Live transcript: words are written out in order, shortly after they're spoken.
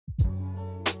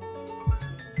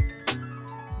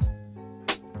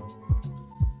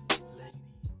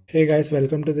Hey guys,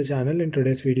 welcome to the channel. In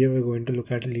today's video, we're going to look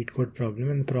at a Leetcode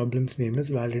problem, and the problem's name is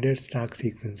validate stack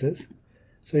sequences.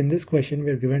 So in this question,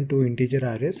 we are given two integer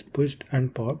arrays, pushed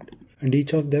and popped, and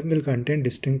each of them will contain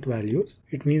distinct values.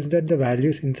 It means that the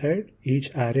values inside each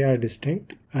array are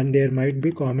distinct, and there might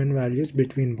be common values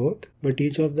between both, but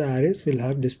each of the arrays will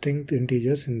have distinct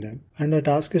integers in them. And our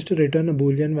task is to return a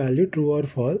boolean value, true or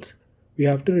false. We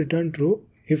have to return true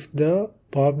if the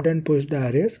popped and pushed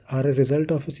arrays are a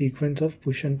result of a sequence of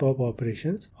push and pop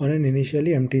operations on an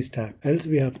initially empty stack, else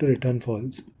we have to return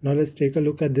false. Now let's take a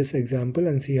look at this example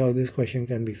and see how this question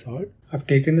can be solved. I've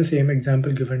taken the same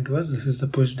example given to us. This is the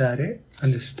pushed array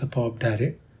and this is the popped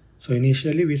array. So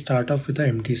initially we start off with an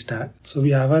empty stack. So we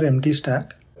have our empty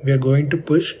stack. We are going to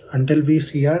push until we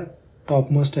see our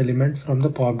topmost element from the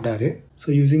popped array.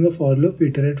 So using a for loop, we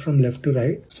iterate from left to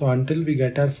right. So until we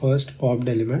get our first popped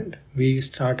element, we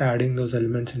start adding those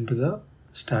elements into the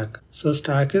stack. So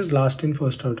stack is last in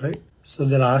first out, right? So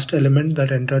the last element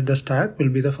that entered the stack will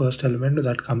be the first element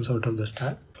that comes out of the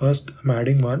stack. First I'm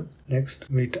adding 1, next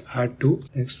we add 2,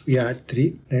 next we add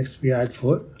 3, next we add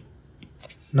 4.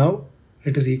 Now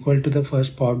it is equal to the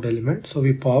first popped element. So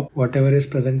we pop whatever is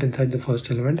present inside the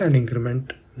first element and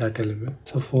increment that element.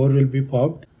 So 4 will be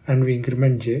popped and we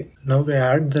increment j. Now we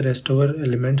add the rest over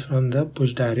elements from the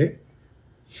pushed array.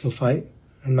 So 5.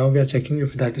 And now we are checking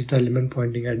if that is the element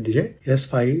pointing at j. Yes,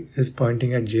 5 is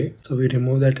pointing at j. So we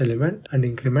remove that element and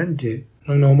increment j.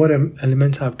 Now no more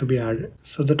elements have to be added.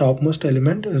 So the topmost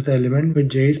element is the element which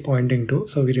j is pointing to.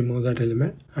 So we remove that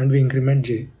element and we increment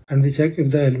j. And we check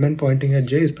if the element pointing at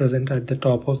j is present at the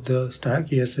top of the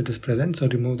stack. Yes, it is present. So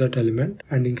remove that element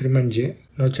and increment j.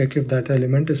 Now check if that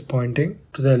element is pointing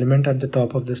to the element at the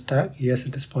top of the stack. Yes,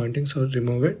 it is pointing. So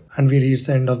remove it and we reach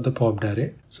the end of the popped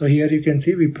array. So here you can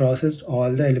see we processed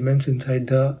all the elements inside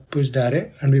the pushed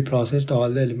array and we processed all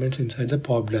the elements inside the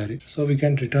popped array. So we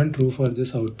can return true for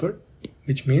this output.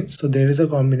 Which means, so there is a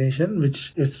combination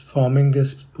which is forming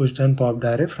this pushed and popped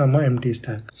array from an empty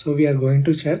stack. So we are going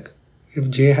to check if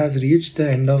j has reached the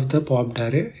end of the popped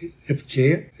array. If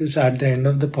j is at the end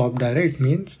of the popped array, it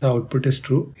means the output is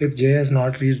true. If j has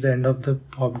not reached the end of the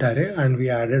popped array and we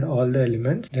added all the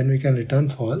elements, then we can return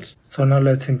false. So now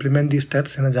let's implement these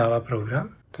steps in a Java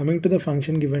program. Coming to the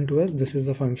function given to us, this is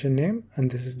the function name and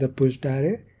this is the pushed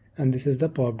array and this is the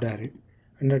popped array.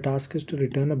 And the task is to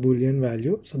return a boolean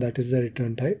value, so that is the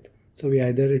return type. So we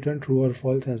either return true or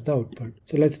false as the output.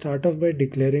 So let's start off by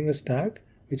declaring a stack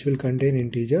which will contain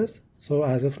integers. So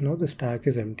as of now the stack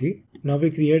is empty. Now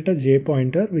we create a j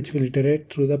pointer which will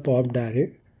iterate through the popped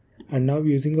array. And now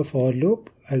using a for loop,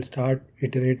 I'll start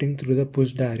iterating through the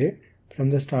pushed array from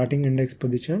the starting index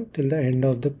position till the end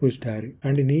of the pushed array.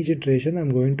 And in each iteration, I'm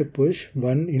going to push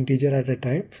one integer at a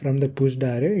time from the pushed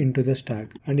array into the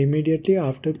stack. And immediately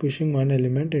after pushing one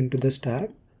element into the stack,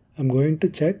 I'm going to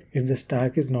check if the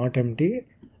stack is not empty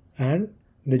and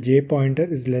the j pointer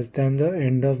is less than the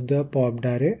end of the popped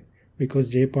array,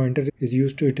 because j pointer is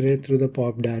used to iterate through the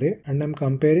popped array. And I'm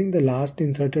comparing the last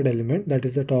inserted element, that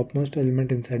is the topmost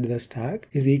element inside the stack,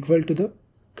 is equal to the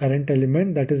current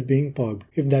element that is being popped.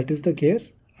 If that is the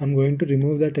case, I'm going to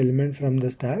remove that element from the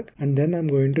stack and then I'm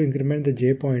going to increment the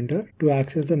j pointer to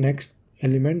access the next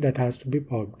element that has to be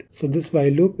popped. So this while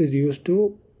loop is used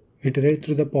to iterate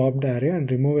through the popped array and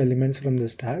remove elements from the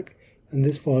stack, and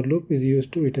this for loop is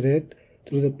used to iterate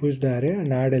through the pushed array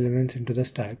and add elements into the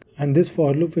stack. And this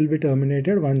for loop will be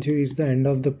terminated once you reach the end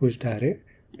of the pushed array,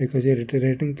 because you're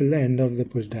iterating till the end of the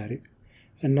pushed array.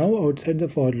 And now outside the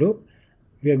for loop,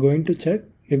 we are going to check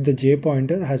if the j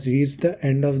pointer has reached the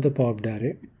end of the popped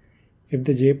array. If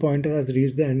the j pointer has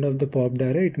reached the end of the popped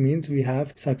array, it means we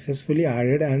have successfully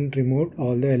added and removed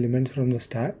all the elements from the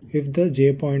stack. If the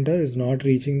j pointer is not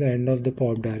reaching the end of the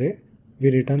popped array, we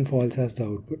return false as the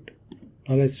output.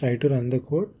 Now let's try to run the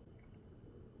code.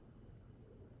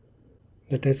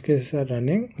 The test cases are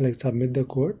running. Let's submit the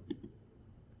code.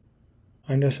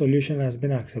 And our solution has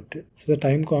been accepted. So the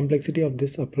time complexity of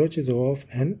this approach is O of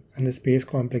n and the space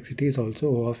complexity is also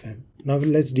O of n. Now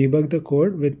let's debug the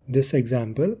code with this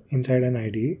example inside an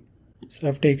IDE. So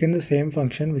I've taken the same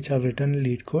function which I've written in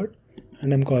Leetcode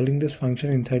and I'm calling this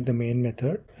function inside the main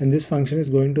method. And this function is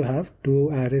going to have two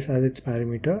arrays as its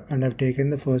parameter, and I've taken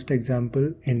the first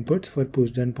example inputs for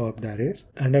pushed and popped arrays.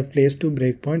 And I've placed two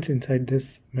breakpoints inside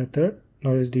this method.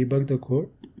 Now let's debug the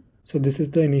code. So this is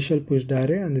the initial pushed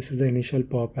array and this is the initial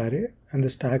pop array, and the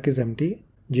stack is empty.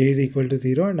 J is equal to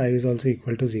 0 and I is also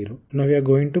equal to 0. Now we are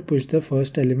going to push the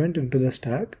first element into the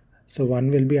stack. So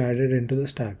 1 will be added into the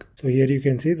stack. So here you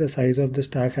can see the size of the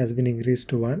stack has been increased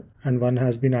to 1 and 1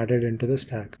 has been added into the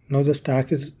stack. Now the stack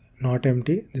is not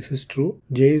empty. This is true.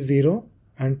 J is 0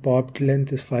 and popped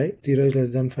length is 5, 0 is less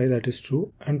than 5, that is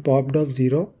true, and popped of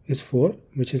 0 is 4,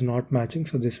 which is not matching,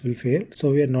 so this will fail.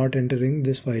 So we are not entering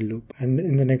this while loop. And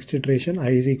in the next iteration,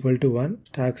 I is equal to 1,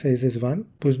 stack size is 1,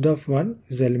 pushed of 1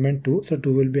 is element 2, so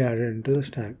 2 will be added into the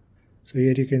stack. So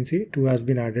here you can see 2 has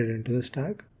been added into the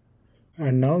stack.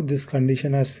 And now this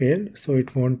condition has failed, so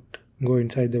it won't go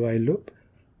inside the while loop.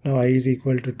 Now I is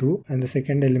equal to 2 and the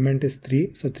second element is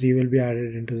 3, so 3 will be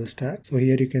added into the stack. So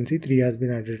here you can see 3 has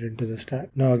been added into the stack.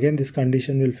 Now again this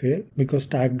condition will fail because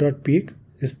stack.peak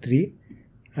is 3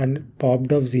 and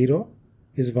popped of 0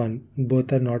 is 1.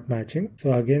 Both are not matching.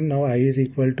 So again now I is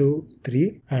equal to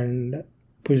 3 and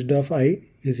pushed of I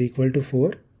is equal to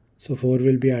 4. So 4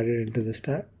 will be added into the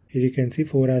stack. Here you can see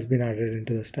 4 has been added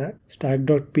into the stack.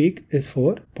 Stack.peak is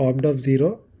 4, popped of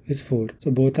 0 is 4. So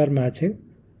both are matching.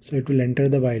 So it will enter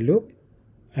the while loop,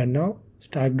 and now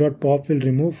stack.pop will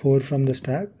remove 4 from the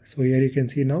stack. So here you can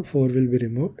see now 4 will be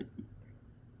removed.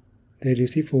 There you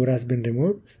see 4 has been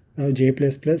removed. Now j++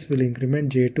 will increment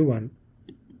j to 1.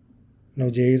 Now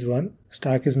j is 1,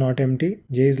 stack is not empty,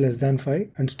 j is less than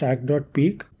 5 and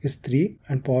stack.peak is 3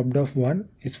 and popped of 1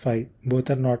 is 5.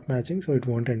 Both are not matching, so it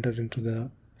won't enter into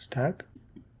the stack.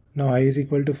 Now I is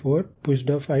equal to 4, pushed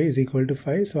of I is equal to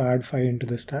 5, so add 5 into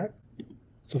the stack.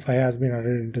 So 5 has been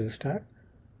added into the stack.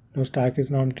 Now stack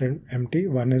is not empty,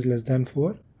 1 is less than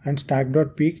 4 and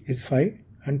stack.peak is 5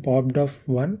 and popped of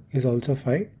 1 is also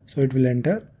 5. So it will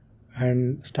enter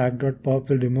and stack.pop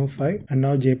will remove 5 and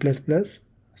now j++.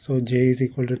 So j is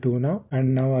equal to 2 now,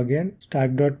 and now again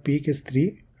stack.peak is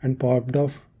 3 and popped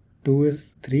of 2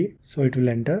 is 3. So it will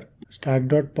enter.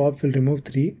 Stack.pop will remove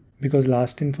 3 because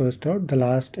last in first out, the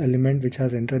last element which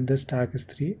has entered the stack is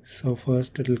 3. So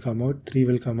first it will come out, 3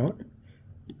 will come out.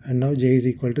 And now j is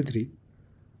equal to 3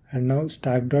 and now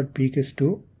stack.peak is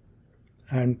 2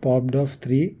 and popped of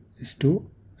 3 is 2,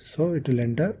 so it will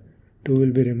enter. 2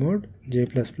 will be removed, j++.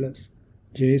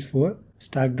 J is 4,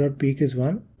 stack.peak is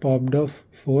 1, popped of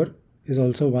 4 is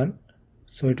also 1,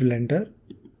 so it will enter.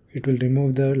 It will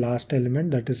remove the last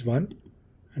element, that is 1,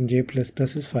 and j++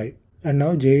 is 5. And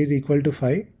now j is equal to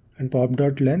 5 and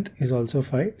pop.length is also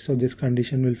 5, so this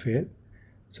condition will fail.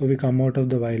 So we come out of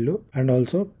the while loop, and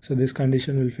also so this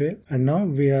condition will fail. And now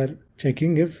we are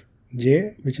checking if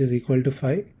j, which is equal to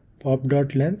 5,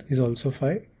 pop.length is also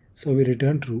 5, so we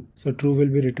return true. So true will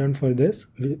be returned for this,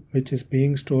 which is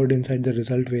being stored inside the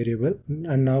result variable,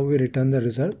 and now we return the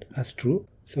result as true.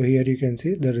 So here you can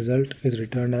see the result is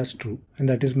returned as true, and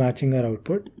that is matching our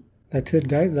output. That's it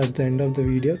guys, that's the end of the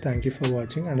video. Thank you for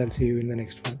watching and I'll see you in the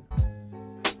next one.